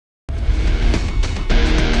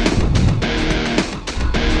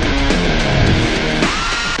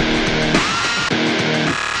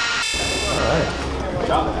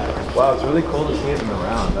Wow, it's really cool to see it in the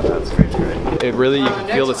round. That's great. It really, you can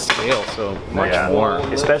feel the scale so much more.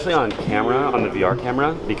 Especially on camera, on the VR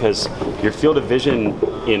camera, because your field of vision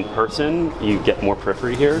in person, you get more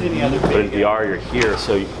periphery here. But in VR, you're here,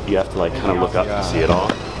 so you have to like kind of look up to see it all.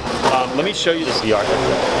 Let me show you this VR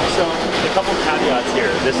headset. So a couple caveats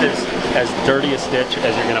here. This is as dirty a stitch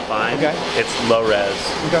as you're gonna find. Okay. It's low res.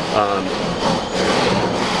 Okay.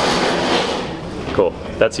 Cool.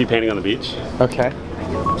 That's you painting on the beach. Okay.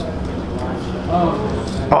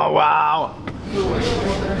 Oh wow!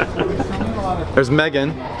 There's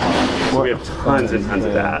Megan. So we have tons and tons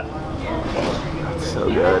of that. That's so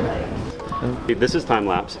good. This is time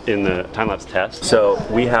lapse in the time lapse test. So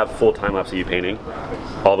we have full time lapse of you painting,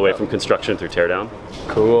 all the way from construction through teardown.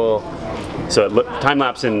 Cool. So time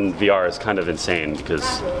lapse in VR is kind of insane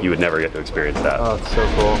because you would never get to experience that. Oh, it's so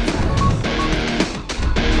cool.